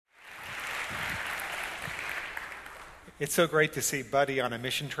It's so great to see Buddy on a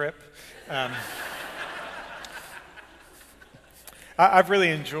mission trip. Um, I've really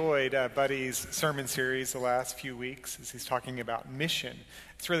enjoyed Buddy's sermon series the last few weeks as he's talking about mission.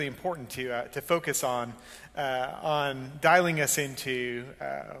 It's really important to focus on dialing us into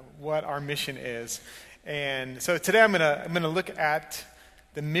what our mission is. And so today I'm gonna look at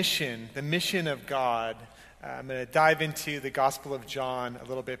the mission of God. I'm going to dive into the Gospel of John a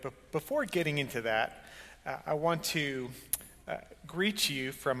little bit, but before getting into that, I want to greet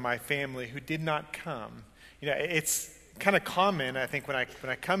you from my family who did not come. You know, it's kind of common, I think, when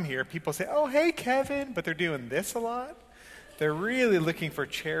I come here, people say, "Oh, hey, Kevin," but they're doing this a lot. They're really looking for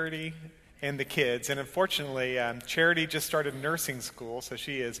Charity and the kids. And unfortunately, Charity just started nursing school, so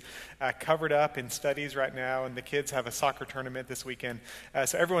she is covered up in studies right now, and the kids have a soccer tournament this weekend.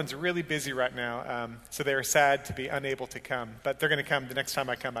 So everyone's really busy right now, so they're sad to be unable to come. But they're going to come the next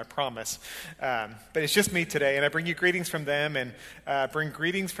time I come, I promise. But it's just me today, and I bring you greetings from them, and bring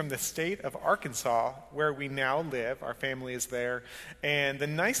greetings from the state of Arkansas, where we now live. Our family is there. And the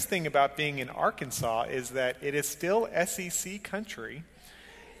nice thing about being in Arkansas is that it is still SEC country.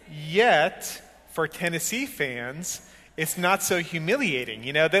 Yet, for Tennessee fans, it's not so humiliating.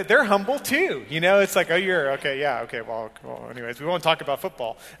 You know, they're humble too. You know, it's like, oh, you're, okay, yeah, okay, well anyways, we won't talk about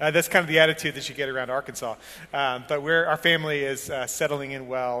football. That's kind of the attitude that you get around Arkansas. But our family is settling in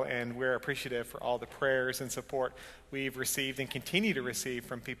well, and we're appreciative for all the prayers and support we've received and continue to receive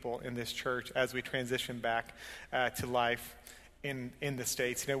from people in this church as we transition back to life in the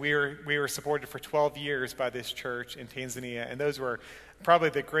States. You know, we were supported for 12 years by this church in Tanzania, and those were probably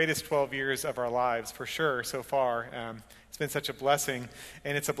the greatest 12 years of our lives, for sure, so far. It's been such a blessing,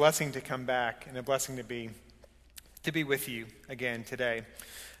 and it's a blessing to come back, and a blessing to be with you again today.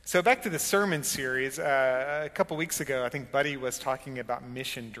 So back to the sermon series, a couple weeks ago, I think Buddy was talking about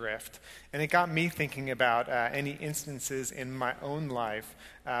mission drift, and it got me thinking about any instances in my own life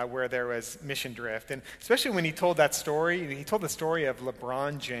where there was mission drift, and especially when he told that story. He told the story of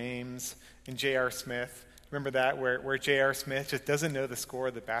LeBron James and J.R. Smith. Remember that, where J.R. Smith just doesn't know the score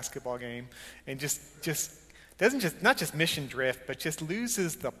of the basketball game, and just doesn't not just mission drift, but just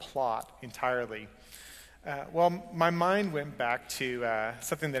loses the plot entirely. Well, my mind went back to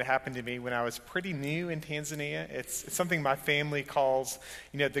something that happened to me when I was pretty new in Tanzania. It's something my family calls,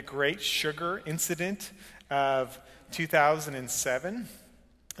 the Great Sugar Incident of 2007.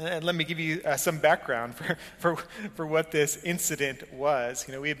 And let me give you some background for what this incident was.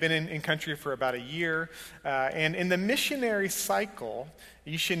 We had been in country for about a year, and in the missionary cycle,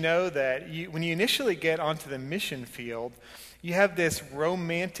 you should know that when you initially get onto the mission field, you have this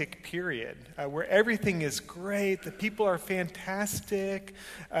romantic period where everything is great, the people are fantastic,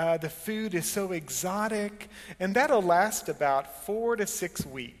 the food is so exotic, and that'll last about 4 to 6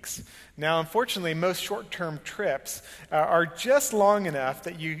 weeks. Now, unfortunately, most short-term trips are just long enough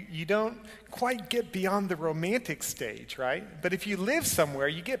that you don't quite get beyond the romantic stage, right? But if you live somewhere,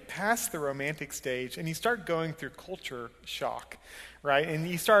 you get past the romantic stage and you start going through culture shock, right? And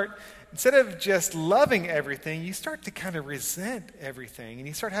you start, instead of just loving everything, you start to kind of resent everything, and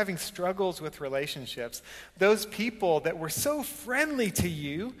you start having struggles with relationships. Those people that were so friendly to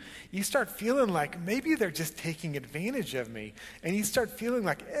you, you start feeling like maybe they're just taking advantage of me, and you start feeling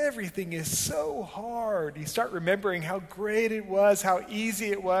like everything is so hard. You start remembering how great it was, how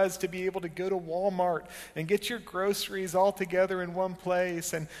easy it was to be able to go to Walmart and get your groceries all together in one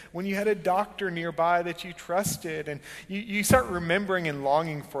place, and when you had a doctor nearby that you trusted, and you start remembering and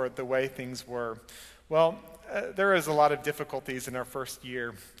longing for the way things were. Well, there was a lot of difficulties in our first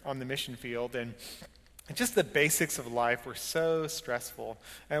year on the mission field, and just the basics of life were so stressful.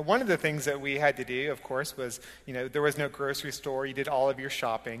 One of the things that we had to do, of course, was, there was no grocery store. You did all of your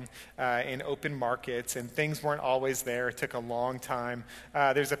shopping in open markets, and things weren't always there. It took a long time.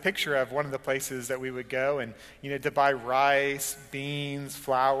 There's a picture of one of the places that we would go, and, to buy rice, beans,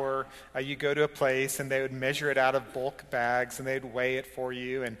 flour, you go to a place, and they would measure it out of bulk bags, and they'd weigh it for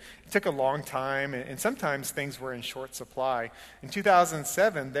you, and it took a long time, and sometimes things were in short supply. In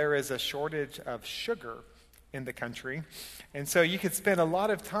 2007, there is a shortage of sugar in the country, and so you could spend a lot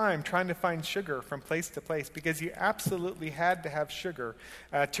of time trying to find sugar from place to place because you absolutely had to have sugar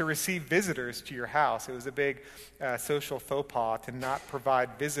to receive visitors to your house. It was a big social faux pas to not provide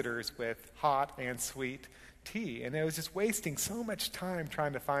visitors with hot and sweet tea, and it was just wasting so much time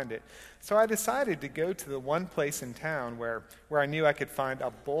trying to find it. So I decided to go to the one place in town where I knew I could find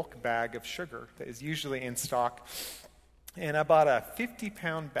a bulk bag of sugar that is usually in stock, and I bought a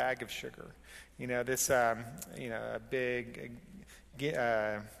 50-pound bag of sugar. A big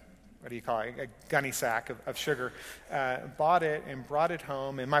what do you call it, a gunny sack of sugar, bought it and brought it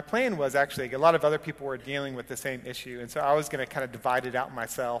home. And my plan was actually, a lot of other people were dealing with the same issue, and so I was going to kind of divide it out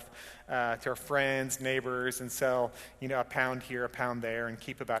myself to our friends, neighbors, and sell, a pound here, a pound there, and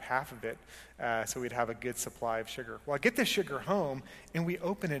keep about half of it so we'd have a good supply of sugar. Well, I get the sugar home, and we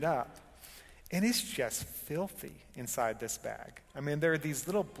open it up. And it's just filthy inside this bag. I mean, there are these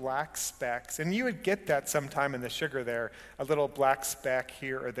little black specks, and you would get that sometime in the sugar there, a little black speck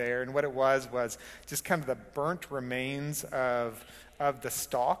here or there. And what it was just kind of the burnt remains of the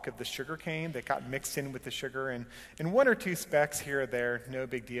stalk of the sugar cane that got mixed in with the sugar, and one or two specks here or there, no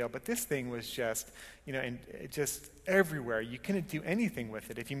big deal. But this thing was just, just everywhere. You couldn't do anything with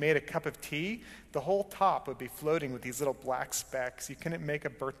it. If you made a cup of tea, the whole top would be floating with these little black specks. You couldn't make a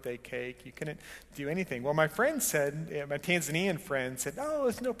birthday cake. You couldn't do anything. Well, my friend said, my Tanzanian friend said, "Oh,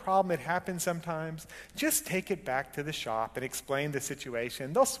 it's no problem. It happens sometimes. Just take it back to the shop and explain the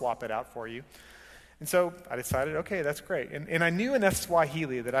situation. They'll swap it out for you." And so I decided, okay, that's great. And I knew enough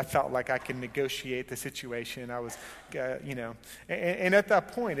Swahili that I felt like I could negotiate the situation. I was, and at that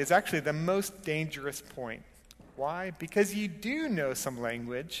point is actually the most dangerous point. Why? Because you do know some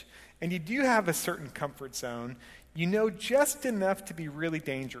language, and you do have a certain comfort zone. You know just enough to be really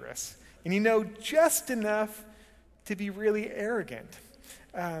dangerous, and you know just enough to be really arrogant.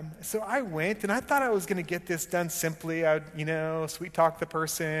 So I went, and I thought I was going to get this done simply. I would, sweet talk the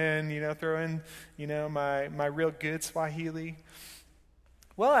person, throw in, my real good Swahili.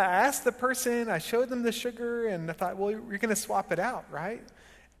 Well, I asked the person, I showed them the sugar, and I thought, well, you're going to swap it out, right?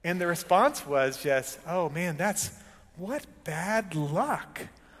 And the response was just, "Oh man, what bad luck.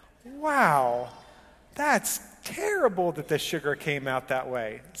 Wow, that's terrible that the sugar came out that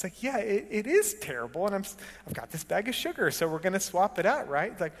way." It's like, yeah, it is terrible, and I've got this bag of sugar, so we're going to swap it out,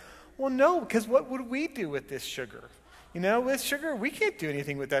 right? It's like, well, no, because what would we do with this sugar? With sugar, we can't do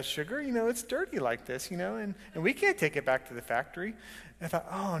anything with that sugar. It's dirty like this, and we can't take it back to the factory. And I thought,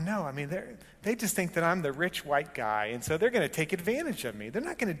 oh, no, I mean, they just think that I'm the rich white guy, and so they're going to take advantage of me. They're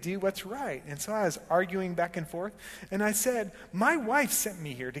not going to do what's right. And so I was arguing back and forth, and I said, my wife sent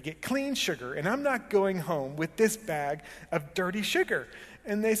me here to get clean sugar, and I'm not going home with this bag of dirty sugar.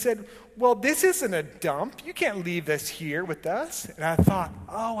 And they said, well, this isn't a dump. You can't leave this here with us. And I thought,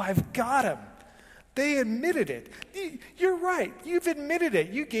 oh, I've got him. They admitted it. You're right. You've admitted it.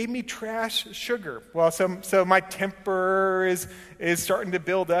 You gave me trash sugar. Well, so my temper is starting to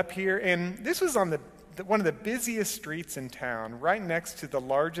build up here. And this was on one of the busiest streets in town, right next to the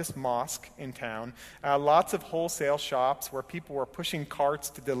largest mosque in town. Lots of wholesale shops where people were pushing carts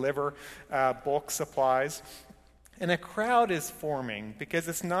to deliver bulk supplies. And a crowd is forming because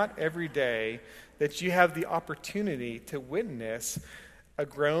it's not every day that you have the opportunity to witness a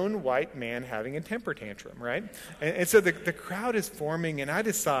grown white man having a temper tantrum, right? And so the crowd is forming, and I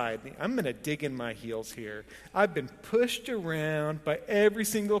decide, I'm going to dig in my heels here. I've been pushed around by every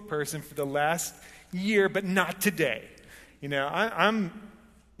single person for the last year, but not today. I'm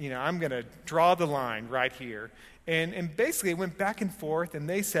going to draw the line right here. And basically it went back and forth, and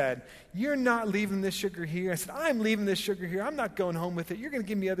they said, you're not leaving this sugar here. I said, I'm leaving this sugar here. I'm not going home with it. You're going to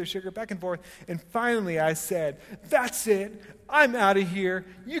give me other sugar, back and forth. And finally I said, that's it. I'm out of here.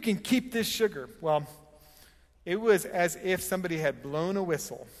 You can keep this sugar. Well, it was as if somebody had blown a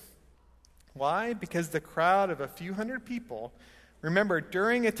whistle. Why? Because the crowd of a few hundred people, remember,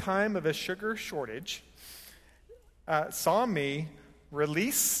 during a time of a sugar shortage, saw me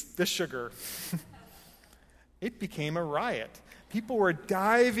release the sugar. It became a riot. People were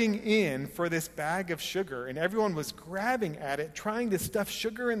diving in for this bag of sugar, and everyone was grabbing at it, trying to stuff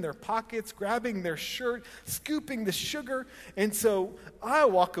sugar in their pockets, grabbing their shirt, scooping the sugar. And so I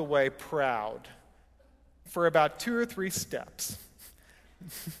walk away proud for about 2 or 3 steps.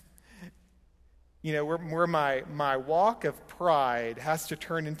 Where my walk of pride has to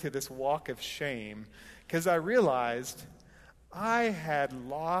turn into this walk of shame, because I realized I had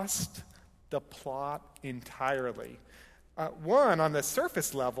lost the plot entirely. One, on the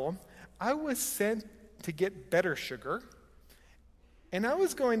surface level, I was sent to get better sugar, and I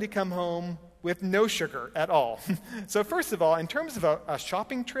was going to come home with no sugar at all. So first of all, in terms of a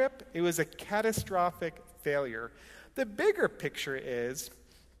shopping trip, it was a catastrophic failure. The bigger picture is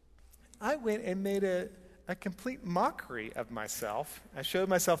I went and made a complete mockery of myself. I showed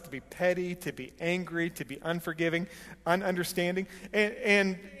myself to be petty, to be angry, to be unforgiving, ununderstanding,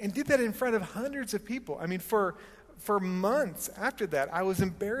 and did that in front of hundreds of people. I mean, for months after that, I was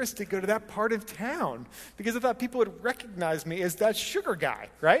embarrassed to go to that part of town because I thought people would recognize me as that sugar guy,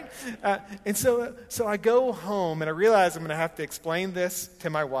 right? And so I go home, and I realize I'm going to have to explain this to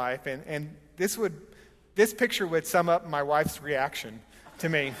my wife, and this picture would sum up my wife's reaction to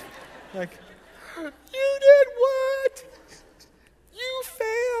me. Like, you did what? You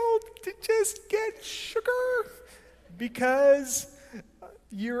failed to just get sugar because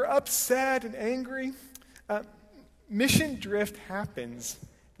you're upset and angry. Mission drift happens.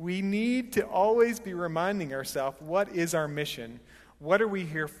 We need to always be reminding ourselves, what is our mission? What are we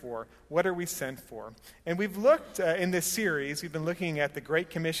here for? What are we sent for? And we've looked in this series, we've been looking at the Great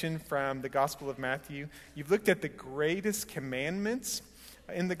Commission from the Gospel of Matthew. You've looked at the greatest commandments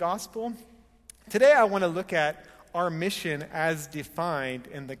in the Gospel. Today I want to look at our mission as defined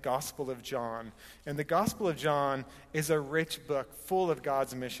in the Gospel of John. And the Gospel of John is a rich book full of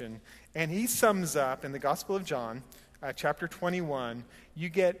God's mission. And he sums up in the Gospel of John, chapter 21, you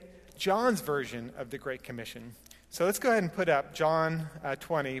get John's version of the Great Commission. So let's go ahead and put up John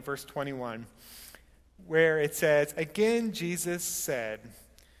 20, verse 21, where it says, "Again Jesus said,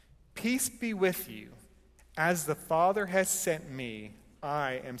 'Peace be with you. As the Father has sent me,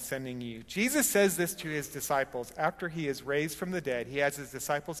 I am sending you.'" Jesus says this to his disciples after he is raised from the dead. He has his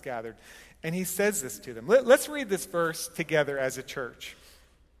disciples gathered, and he says this to them. Let's read this verse together as a church.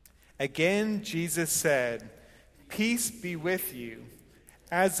 "Again Jesus said, 'Peace be with you.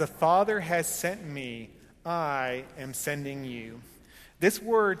 As the Father has sent me, I am sending you.'" This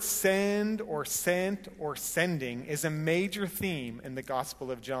word send or sent or sending is a major theme in the Gospel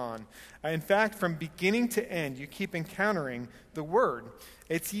of John. In fact, from beginning to end, you keep encountering the word.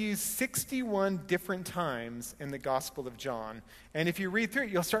 It's used 61 different times in the Gospel of John. And if you read through it,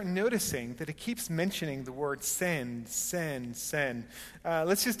 you'll start noticing that it keeps mentioning the word send, send, send.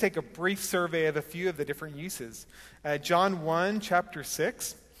 Let's just take a brief survey of a few of the different uses. John 1, chapter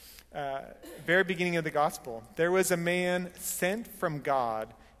 6. Very beginning of the gospel, there was a man sent from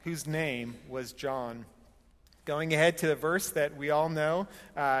God whose name was John. Going ahead to the verse that we all know,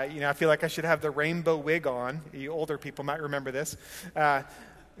 I feel like I should have the rainbow wig on. You older people might remember this. It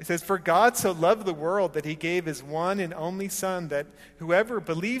says, "For God so loved the world that he gave his one and only Son, that whoever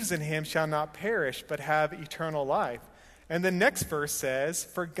believes in him shall not perish but have eternal life." And the next verse says,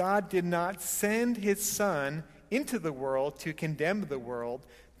 "For God did not send his Son into the world to condemn the world,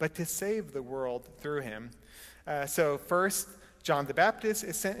 but to save the world through him." So first, John the Baptist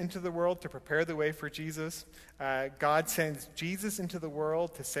is sent into the world to prepare the way for Jesus. God sends Jesus into the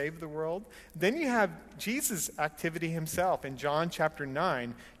world to save the world. Then you have Jesus' activity himself. In John chapter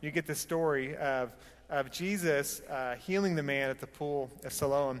 9, you get the story of Jesus healing the man at the pool of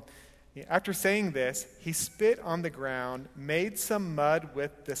Siloam. After saying this, he spit on the ground, made some mud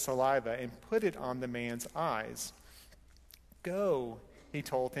with the saliva, and put it on the man's eyes. "Go," he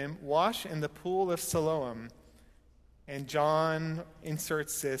told him, "wash in the pool of Siloam." And John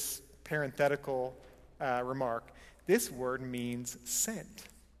inserts this parenthetical remark. This word means sent.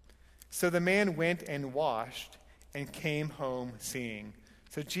 So the man went and washed and came home seeing.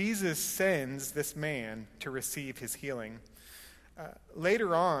 So Jesus sends this man to receive his healing.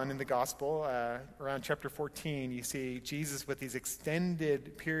 Later on in the gospel, around chapter 14, you see Jesus with these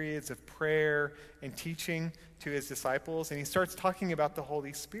extended periods of prayer and teaching to his disciples, and he starts talking about the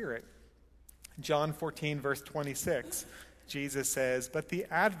Holy Spirit. John 14, verse 26, Jesus says, "But the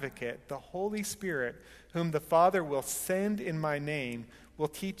Advocate, the Holy Spirit, whom the Father will send in my name, will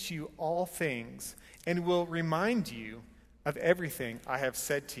teach you all things, and will remind you of everything I have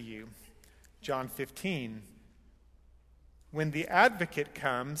said to you." John 15, "When the Advocate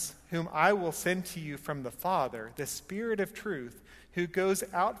comes, whom I will send to you from the Father, the Spirit of truth, who goes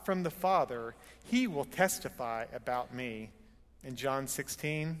out from the Father, he will testify about me." In John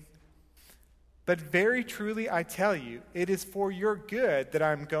 16, "But very truly I tell you, it is for your good that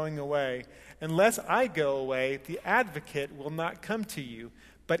I am going away. Unless I go away, the Advocate will not come to you.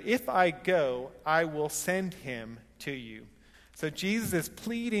 But if I go, I will send him to you." So Jesus is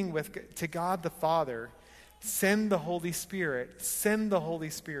pleading to God the Father, send the Holy Spirit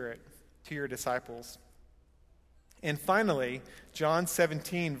to your disciples. And finally, John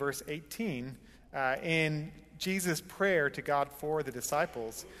 17, verse 18, in Jesus' prayer to God for the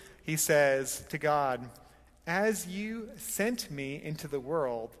disciples, he says to God, "As you sent me into the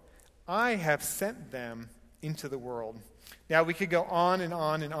world, I have sent them into the world." Now, we could go on and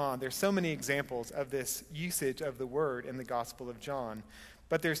on and on. There's so many examples of this usage of the word in the Gospel of John.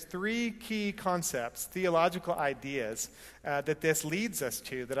 But there's three key concepts, theological ideas, that this leads us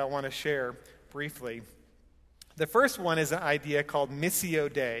to that I want to share briefly. The first one is an idea called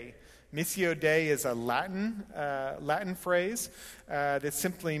Missio Dei. Missio Dei is a Latin phrase that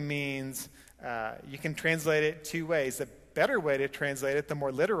simply means, you can translate it two ways. The better way to translate it, the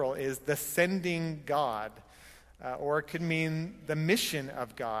more literal, is the sending God. Or it could mean the mission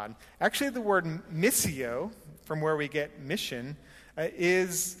of God. Actually, the word missio, from where we get mission,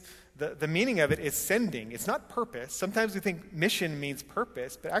 is The meaning of it is sending. It's not purpose. Sometimes we think mission means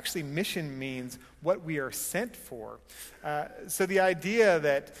purpose, but actually mission means what we are sent for. So the idea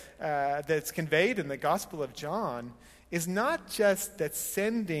that's conveyed in the Gospel of John is not just that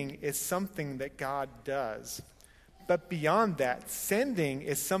sending is something that God does, but beyond that, sending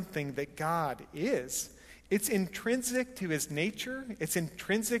is something that God is. It's intrinsic to his nature. It's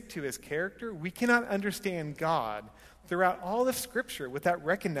intrinsic to his character. We cannot understand God throughout all of Scripture without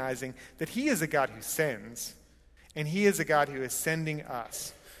recognizing that he is a God who sends, and he is a God who is sending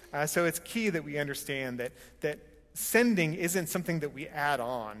us. So it's key that we understand that sending isn't something that we add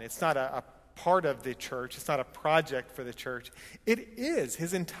on. It's not a part of the church. It's not a project for the church. It is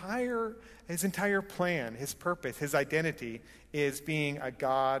his entire plan, his purpose, his identity is being a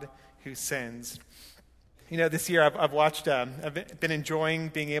God who sends. You know, this year I've been enjoying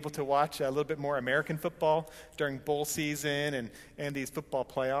being able to watch a little bit more American football during bowl season and these football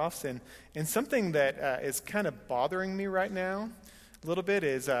playoffs. And something that is kind of bothering me right now a little bit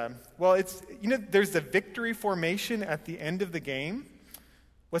is, there's the victory formation at the end of the game.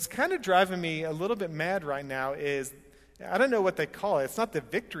 What's kind of driving me a little bit mad right now is, I don't know what they call it. It's not the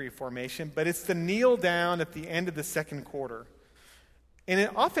victory formation, but it's the kneel down at the end of the second quarter. And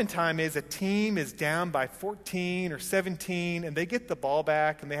it oftentimes is a team is down by 14 or 17, and they get the ball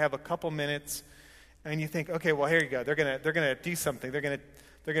back, and they have a couple minutes, and you think, okay, well, here you go. They're gonna do something. They're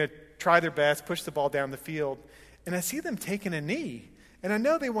gonna try their best, push the ball down the field, and I see them taking a knee, and I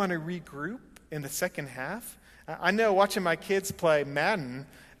know they want to regroup in the second half. I know watching my kids play Madden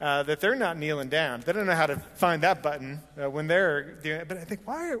that they're not kneeling down. They don't know how to find that button when they're doing it. But I think,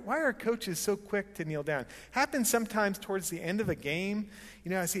 why are coaches so quick to kneel down? Happens sometimes towards the end of a game.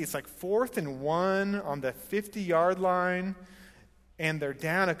 You know, I see it's like 4th and 1 on the 50-yard line, and they're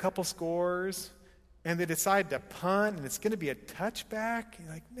down a couple scores, and they decide to punt, and it's going to be a touchback.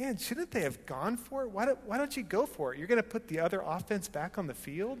 You're like, man, shouldn't they have gone for it? Why don't you go for it? You're going to put the other offense back on the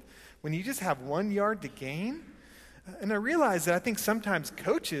field when you just have 1 yard to gain? And I realize that I think sometimes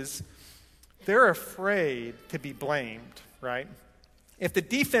coaches, they're afraid to be blamed, right? If the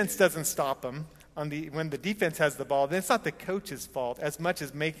defense doesn't stop them when the defense has the ball, then it's not the coach's fault as much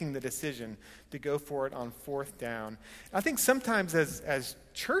as making the decision to go for it on 4th down. I think sometimes as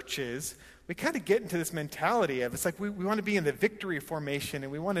churches, we kind of get into this mentality of it's like we want to be in the victory formation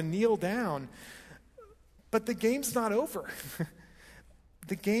and we want to kneel down, but the game's not over.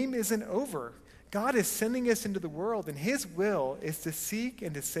 The game isn't over. God is sending us into the world, and his will is to seek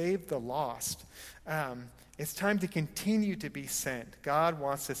and to save the lost. It's time to continue to be sent. God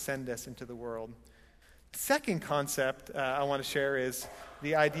wants to send us into the world. The second concept I want to share is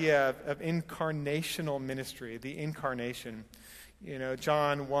the idea of incarnational ministry, the incarnation. You know,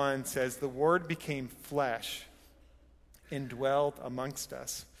 John 1 says, the Word became flesh and dwelled amongst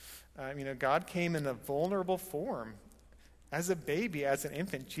us. God came in a vulnerable form. As a baby, as an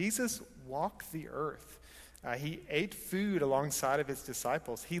infant, Jesus walked the earth. He ate food alongside of his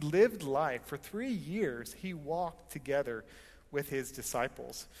disciples. He lived life. For 3 years, he walked together with his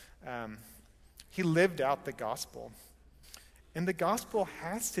disciples. He lived out the gospel. And the gospel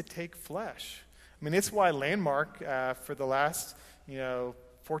has to take flesh. I mean, it's why Landmark, for the last,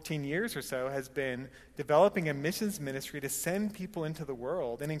 14 years or so, has been developing a missions ministry to send people into the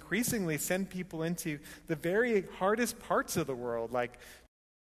world and increasingly send people into the very hardest parts of the world, like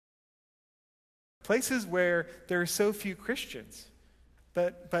places where there are so few Christians.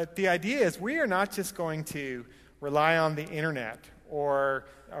 But the idea is we are not just going to rely on the internet or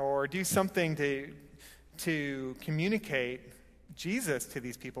do something to communicate Jesus to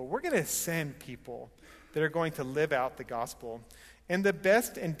these people. We're going to send people that are going to live out the gospel. And the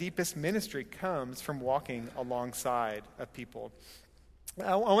best and deepest ministry comes from walking alongside of people.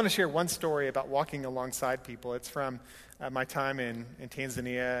 I want to share one story about walking alongside people. It's from my time in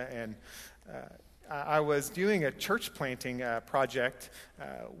Tanzania, and I was doing a church planting project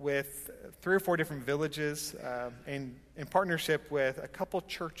with 3 or 4 different villages in partnership with a couple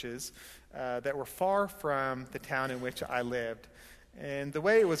churches that were far from the town in which I lived. And the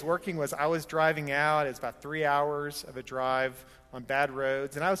way it was working was I was driving out. It was about 3 hours of a drive on bad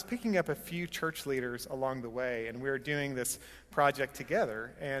roads, and I was picking up a few church leaders along the way, and we were doing this project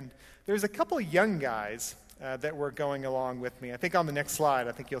together. And there's a couple young guys that were going along with me. I think on the next slide,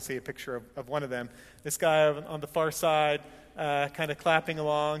 I think you'll see a picture of one of them. This guy on the far side kind of clapping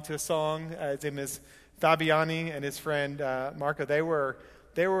along to a song. His name is Fabiani, and his friend Marco. They were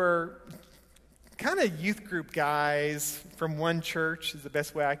kind of youth group guys from one church is the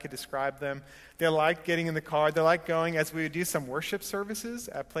best way I could describe them. They like getting in the car. They like going, as we would do some worship services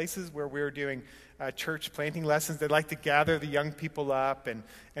at places where we were doing church planting lessons. They like to gather the young people up and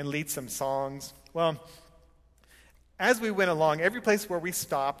lead some songs. Well, as we went along, every place where we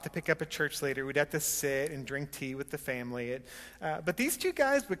stopped to pick up a church leader, we'd have to sit and drink tea with the family. But these two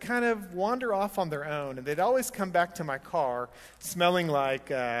guys would kind of wander off on their own, and they'd always come back to my car smelling like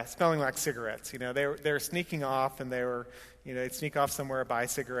cigarettes. They were sneaking off, and they'd sneak off somewhere, buy a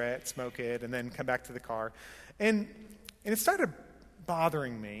cigarette, smoke it, and then come back to the car. And it started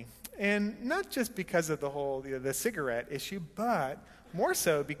bothering me, and not just because of the whole the cigarette issue, but more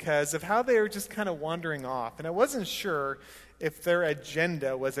so because of how they were just kind of wandering off. And I wasn't sure if their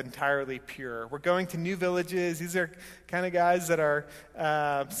agenda was entirely pure. We're going to new villages. These are kind of guys that are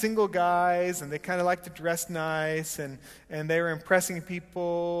single guys, and they kind of like to dress nice, and they were impressing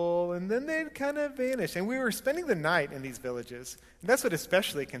people, and then they'd kind of vanish. And we were spending the night in these villages. And that's what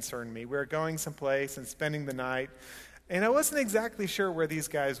especially concerned me. We were going someplace and spending the night, and I wasn't exactly sure where these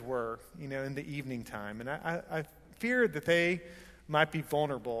guys were, in the evening time. And I feared that they might be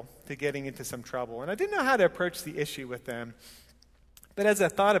vulnerable to getting into some trouble. And I didn't know how to approach the issue with them. But as I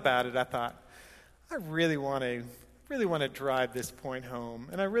thought about it, I thought, I really want to drive this point home,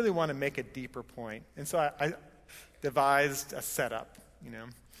 and I really want to make a deeper point. And so I devised a setup,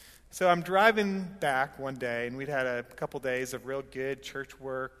 So I'm driving back one day, and we'd had a couple days of real good church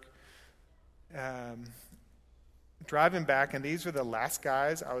work. Driving back, and these were the last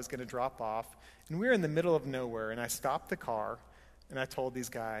guys I was going to drop off. And we were in the middle of nowhere, and I stopped the car, and I told these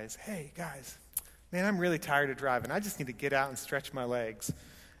guys, hey, guys, man, I'm really tired of driving. I just need to get out and stretch my legs.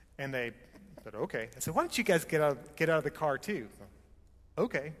 And they said, okay. I said, why don't you guys get out of the car too?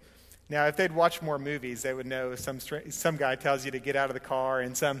 Okay. Now, if they'd watched more movies, they would know some guy tells you to get out of the car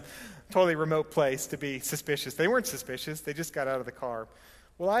in some totally remote place to be suspicious. They weren't suspicious. They just got out of the car.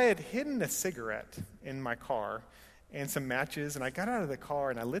 Well, I had hidden a cigarette in my car and some matches, and I got out of the car,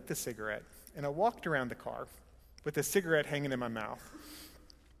 and I lit the cigarette, and I walked around the car with the cigarette hanging in my mouth.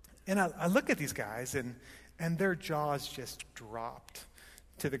 And I look at these guys, and their jaws just dropped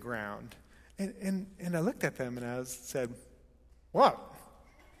to the ground. And I looked at them, and I said, what?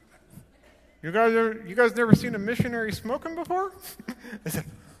 You guys never seen a missionary smoking before?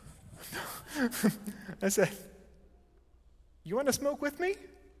 I said, you want to smoke with me?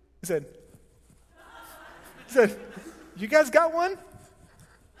 I said, you guys got one? I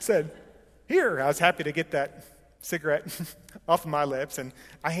said, here. I was happy to get that cigarette off of my lips, and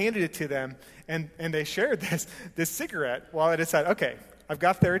I handed it to them, and they shared this cigarette while I decided, okay, I've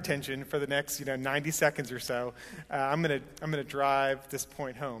got their attention for the next 90 seconds or so. I'm gonna drive this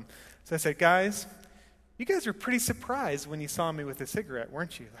point home. So I said, guys, you guys were pretty surprised when you saw me with a cigarette,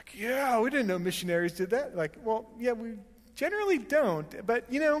 weren't you? Like, yeah, we didn't know missionaries did that. Like, well, yeah, we generally don't, but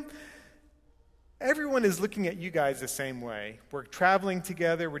everyone is looking at you guys the same way. We're traveling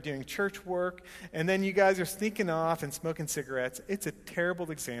together, we're doing church work, and then you guys are sneaking off and smoking cigarettes. It's a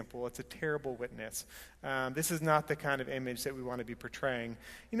terrible example. It's a terrible witness. This is not the kind of image that we want to be portraying.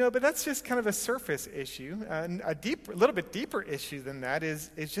 But that's just kind of a surface issue. A little bit deeper issue than that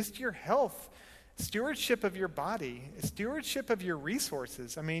is just your health, stewardship of your body, stewardship of your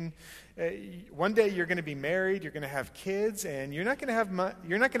resources. I mean, one day you're going to be married, you're going to have kids, and you're not going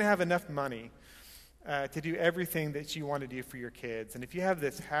to have enough money to do everything that you want to do for your kids. And if you have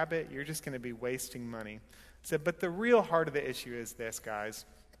this habit, you're just going to be wasting money. But the real heart of the issue is this, guys.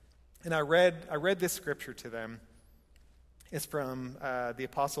 And I read this scripture to them. It's from the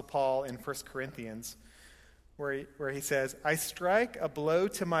Apostle Paul in 1 Corinthians, where he says, I strike a blow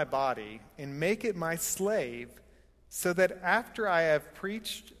to my body and make it my slave, so that after I have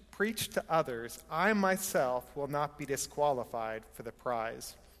preached to others, I myself will not be disqualified for the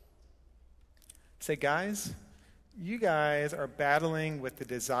prize. Say, guys, you guys are battling with the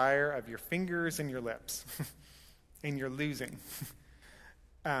desire of your fingers and your lips, and you're losing.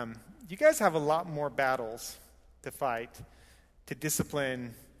 You guys have a lot more battles to fight to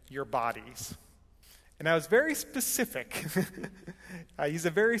discipline your bodies. And I was very specific. I use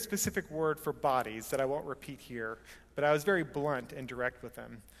a very specific word for bodies that I won't repeat here, but I was very blunt and direct with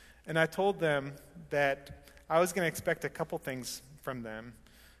them. And I told them that I was going to expect a couple things from them.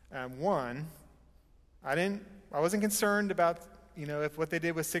 One, I wasn't concerned about, if what they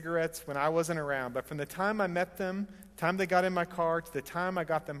did with cigarettes when I wasn't around. But from the time I met them, the time they got in my car, to the time I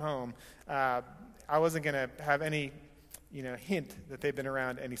got them home, I wasn't going to have any, hint that they've been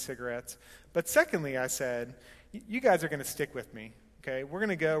around any cigarettes. But secondly, I said, you guys are going to stick with me. Okay, we're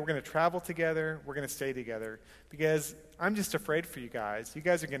going to travel together, we're going to stay together, because I'm just afraid for you guys. You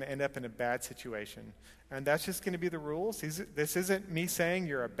guys are going to end up in a bad situation, and that's just going to be the rules. This isn't me saying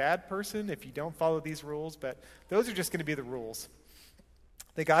you're a bad person if you don't follow these rules, but those are just going to be the rules.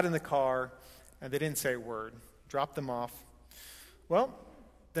 They got in the car, and they didn't say a word. Dropped them off. Well,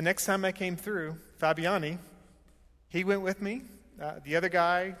 the next time I came through, Fabiani, he went with me. The other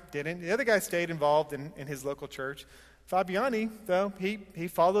guy didn't. The other guy stayed involved in his local church. Fabiani, though, he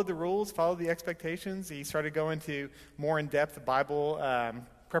followed the rules, followed the expectations. He started going to more in-depth Bible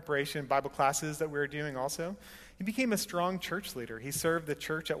preparation, Bible classes that we were doing also. He became a strong church leader. He served the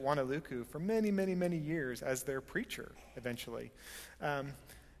church at Wanaluku for many, many, many years as their preacher, eventually.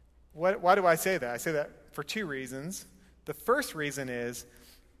 Why do I say that? I say that for two reasons. The first reason is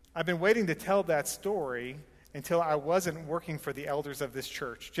I've been waiting to tell that story until I wasn't working for the elders of this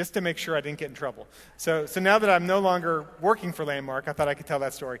church, just to make sure I didn't get in trouble. So now that I'm no longer working for Landmark, I thought I could tell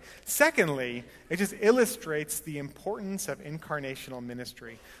that story. Secondly, it just illustrates the importance of incarnational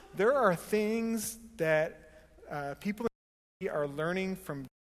ministry. There are things that people are learning from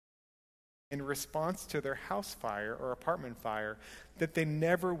in response to their house fire or apartment fire that they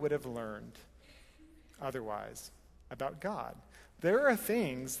never would have learned otherwise about God. There are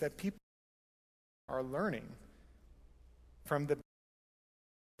things that people are learning from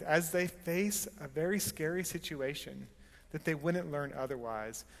as they face a very scary situation that they wouldn't learn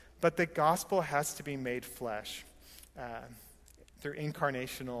otherwise. But the gospel has to be made flesh through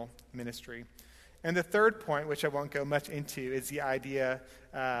incarnational ministry. And the third point, which I won't go much into, is the idea,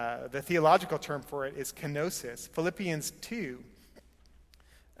 the theological term for it is kenosis. Philippians 2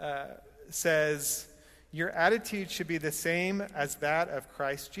 says, "Your attitude should be the same as that of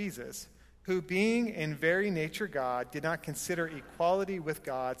Christ Jesus, who being in very nature God, did not consider equality with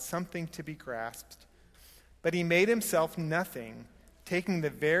God something to be grasped, but he made himself nothing, taking the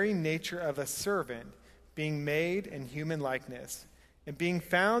very nature of a servant, being made in human likeness. And being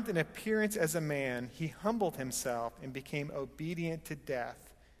found in appearance as a man, he humbled himself and became obedient to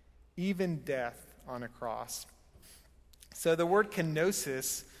death, even death on a cross." So the word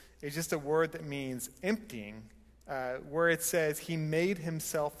kenosis is just a word that means emptying, where it says he made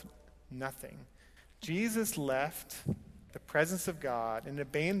himself nothing. Jesus left the presence of God and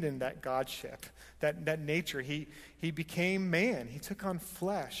abandoned that godship, that nature. He became man. He took on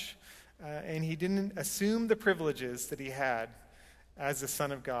flesh, and he didn't assume the privileges that he had as the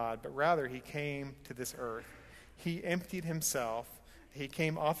Son of God, but rather he came to this earth. He emptied himself. He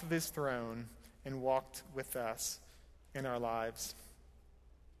came off of his throne and walked with us in our lives.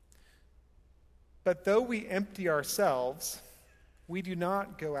 But though we empty ourselves, we do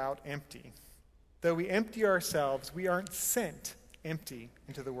not go out empty. Though we empty ourselves, we aren't sent empty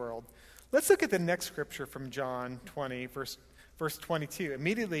into the world. Let's look at the next scripture from John 20, verse 22,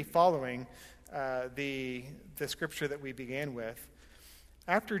 immediately following the scripture that we began with.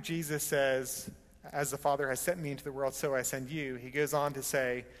 After Jesus says, "As the Father has sent me into the world, so I send you," he goes on to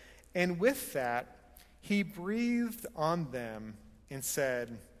say, "And with that, he breathed on them and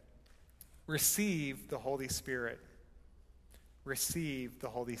said, 'Receive the Holy Spirit.'" Receive the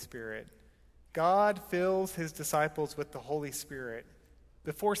Holy Spirit. God fills his disciples with the Holy Spirit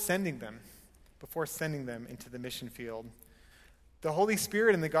before sending them into the mission field. The Holy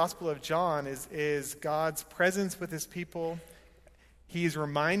Spirit in the Gospel of John is God's presence with his people. He is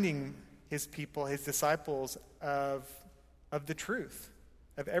reminding his people, his disciples, of the truth,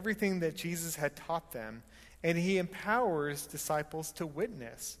 of everything that Jesus had taught them. And he empowers disciples to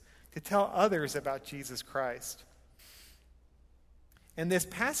witness, to tell others about Jesus Christ. In this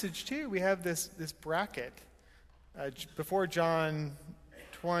passage, too, we have this bracket. Before John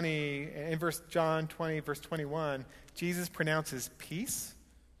 20, in John 20, verse 21, Jesus pronounces peace,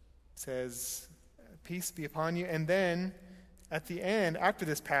 says, "Peace be upon you." And then at the end, after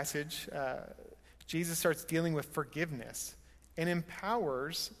this passage, Jesus starts dealing with forgiveness and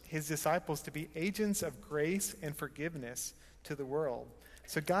empowers his disciples to be agents of grace and forgiveness to the world.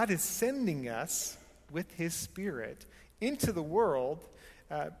 So God is sending us with his Spirit into the world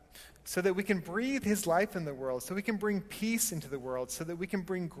so that we can breathe his life in the world, so we can bring peace into the world, so that we can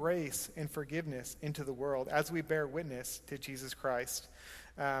bring grace and forgiveness into the world as we bear witness to Jesus Christ.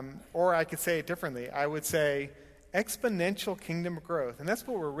 Or I could say it differently. I would say exponential kingdom growth. And that's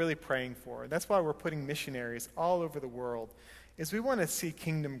what we're really praying for. That's why we're putting missionaries all over the world, is we want to see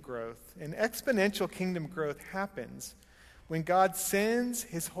kingdom growth. And exponential kingdom growth happens when God sends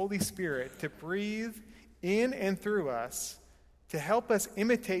his Holy Spirit to breathe in and through us to help us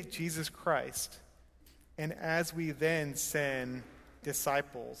imitate Jesus Christ, and as we then send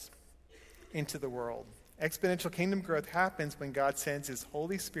disciples into the world. Exponential kingdom growth happens when God sends his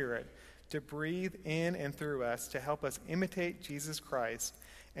Holy Spirit to breathe in and through us to help us imitate Jesus Christ,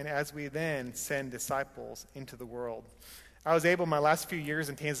 and as we then send disciples into the world. I was able, my last few years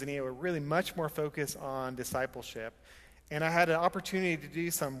in Tanzania, were really much more focused on discipleship. And I had an opportunity to do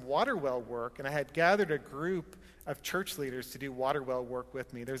some water well work, and I had gathered a group of church leaders to do water well work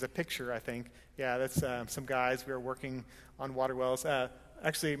with me. There's a picture, I think. Yeah, that's some guys. We were working on water wells.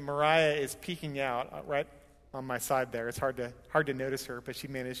 Actually, Mariah is peeking out right on my side there. It's hard to notice her, but she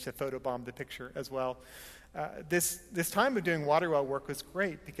managed to photobomb the picture as well. This time of doing water well work was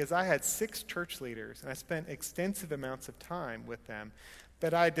great because I had 6 church leaders, and I spent extensive amounts of time with them.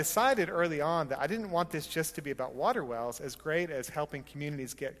 But I decided early on that I didn't want this just to be about water wells, as great as helping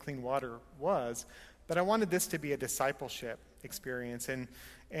communities get clean water was, but I wanted this to be a discipleship experience. And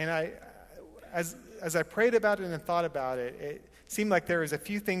as I prayed about it and thought about it, it seemed like there was a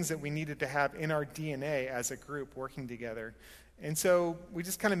few things that we needed to have in our DNA as a group working together. And so we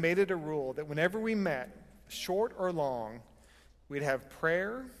just kind of made it a rule that whenever we met, short or long, we'd have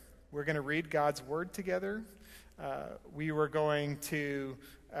prayer. We're going to read God's word together. We were going to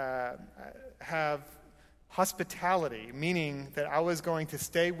have hospitality, meaning that I was going to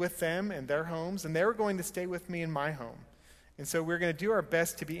stay with them in their homes, and they were going to stay with me in my home. And so we're going to do our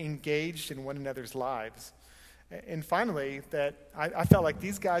best to be engaged in one another's lives. And finally, that I felt like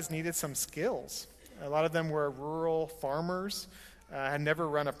these guys needed some skills. A lot of them were rural farmers, had never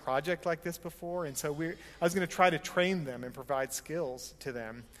run a project like this before, and so I was going to try to train them and provide skills to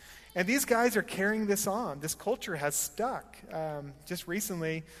them. And these guys are carrying this on. This culture has stuck. Just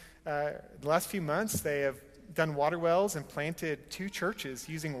recently, the last few months, they have done water wells and planted 2 churches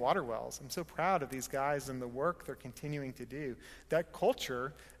using water wells. I'm so proud of these guys and the work they're continuing to do. That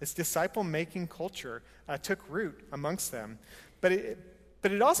culture, this disciple-making culture, took root amongst them. But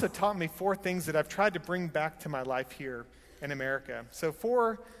it also taught me 4 things that I've tried to bring back to my life here in America. So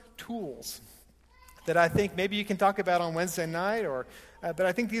 4 tools that I think maybe you can talk about on Wednesday night, but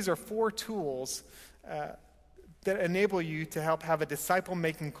I think these are 4 tools that enable you to help have a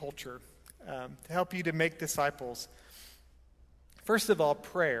disciple-making culture, to help you to make disciples. First of all,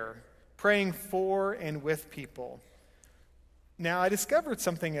 prayer. Praying for and with people. Now, I discovered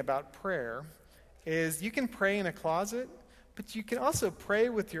something about prayer is you can pray in a closet, but you can also pray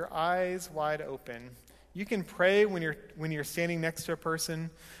with your eyes wide open. You can pray when you're standing next to a person,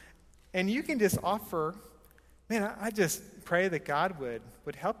 and you can just offer, I just pray that God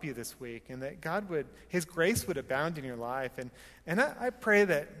would help you this week, and that His grace would abound in your life. And I pray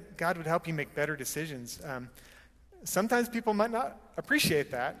that God would help you make better decisions. Sometimes people might not appreciate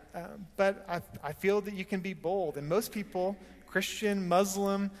that, but I feel that you can be bold. And most people, Christian,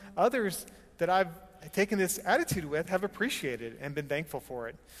 Muslim, others that I've taken this attitude with, have appreciated and been thankful for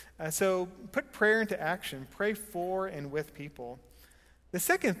it. So put prayer into action. Pray for and with people. The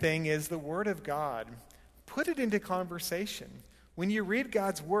second thing is the Word of God. Put it into conversation. When you read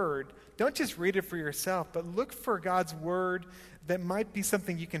God's Word, don't just read it for yourself, but look for God's Word that might be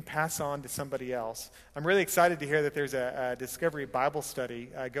something you can pass on to somebody else. I'm really excited to hear that there's a Discovery Bible Study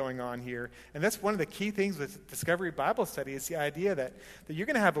going on here. And that's one of the key things with Discovery Bible Study is the idea that you're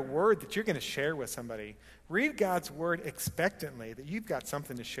going to have a word that you're going to share with somebody. Read God's Word expectantly, that you've got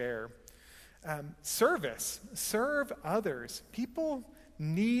something to share. Service. Serve others. People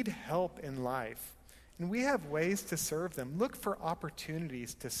need help in life. And we have ways to serve them. Look for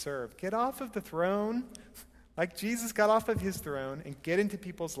opportunities to serve. Get off of the throne, like Jesus got off of his throne, and get into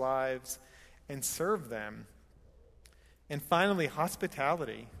people's lives and serve them. And finally,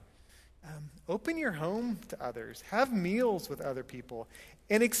 hospitality. Open your home to others. Have meals with other people.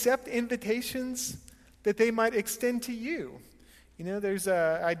 And accept invitations that they might extend to you. You know, there's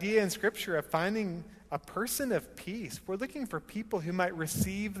an idea in Scripture of finding a person of peace. We're looking for people who might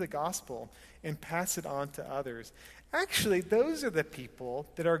receive the gospel and pass it on to others. Actually, those are the people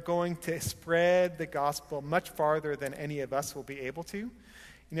that are going to spread the gospel much farther than any of us will be able to. You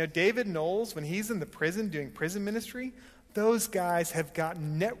know, David Knowles, when he's in the prison doing prison ministry, those guys have got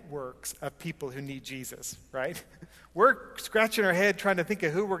networks of people who need Jesus, right? We're scratching our head trying to think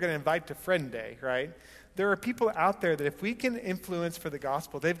of who we're going to invite to Friend Day, right? There are people out there that if we can influence for the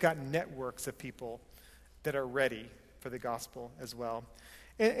gospel, they've got networks of people that are ready for the gospel as well.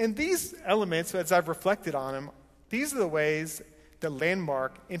 And these elements, as I've reflected on them, these are the ways that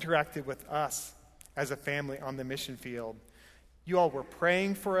Landmark interacted with us as a family on the mission field. You all were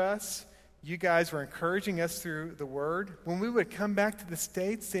praying for us. You guys were encouraging us through the Word. When we would come back to the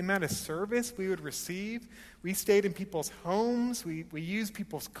States, the amount of service we would receive. We stayed in people's homes. We used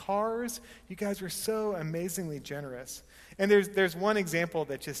people's cars. You guys were so amazingly generous. And there's one example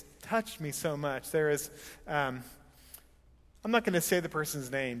that just touched me so much. There is, I'm not going to say the person's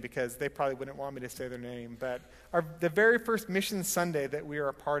name because they probably wouldn't want me to say their name, but the very first Mission Sunday that we were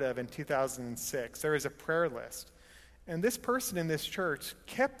a part of in 2006, there was a prayer list. And this person in this church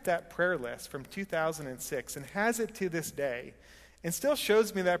kept that prayer list from 2006 and has it to this day and still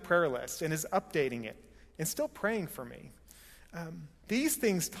shows me that prayer list and is updating it and still praying for me. These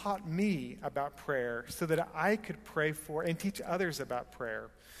things taught me about prayer so that I could pray for and teach others about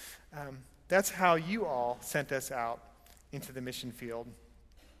prayer. That's how you all sent us out into the mission field.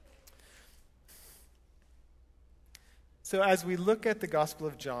 So as we look at the Gospel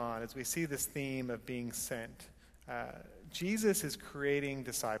of John, as we see this theme of being sent, Jesus is creating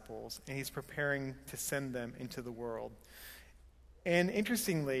disciples, and he's preparing to send them into the world. And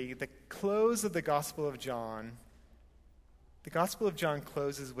interestingly, the close of the Gospel of John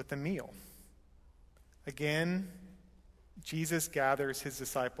closes with a meal. Again, Jesus gathers his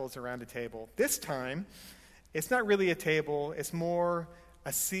disciples around a table. This time, it's not really a table. It's more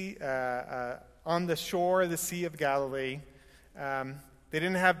a sea, on the shore of the Sea of Galilee. They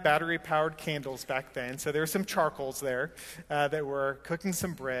didn't have battery-powered candles back then, so there were some charcoals there that were cooking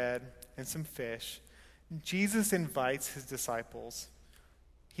some bread and some fish. Jesus invites his disciples.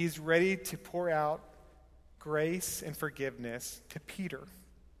 He's ready to pour out grace and forgiveness to Peter.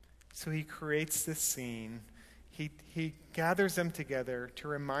 So he creates this scene. He gathers them together to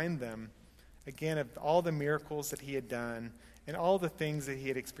remind them, again, of all the miracles that he had done and all the things that he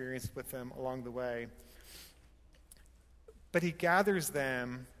had experienced with them along the way. But he gathers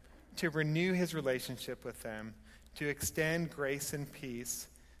them to renew his relationship with them, to extend grace and peace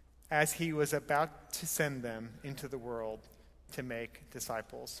as he was about to send them into the world to make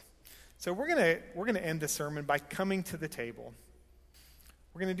disciples. So we're going to end the sermon by coming to the table.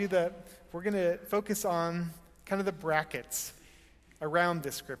 We're going to focus on kind of the brackets around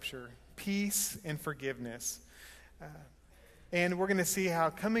this scripture, peace and forgiveness. And we're going to see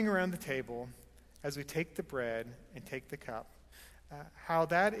how coming around the table, as we take the bread and take the cup, how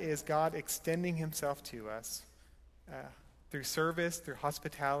that is God extending himself to us through service, through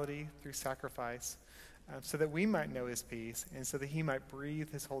hospitality, through sacrifice, so that we might know his peace and so that he might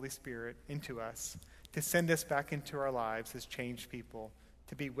breathe his Holy Spirit into us to send us back into our lives as changed people,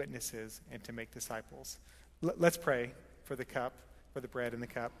 to be witnesses and to make disciples. Let's pray for the cup, for the bread and the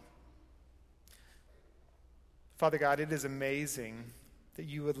cup. Father God, it is amazing that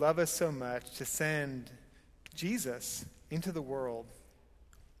you would love us so much to send Jesus into the world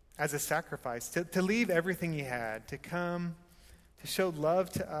as a sacrifice, to leave everything he had, to come, to show love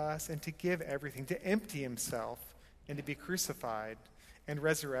to us, and to give everything, to empty himself, and to be crucified and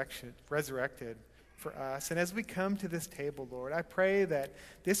resurrected for us. And as we come to this table, Lord, I pray that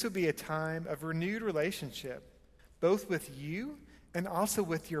this would be a time of renewed relationship, both with you and also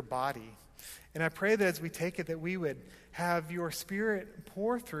with your body. And I pray that as we take it, that we would have your Spirit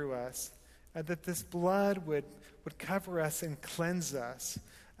pour through us, that this blood would cover us and cleanse us,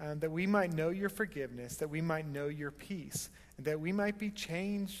 that we might know your forgiveness, that we might know your peace, and that we might be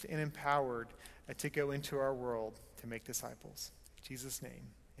changed and empowered to go into our world to make disciples. In Jesus' name,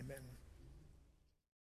 amen.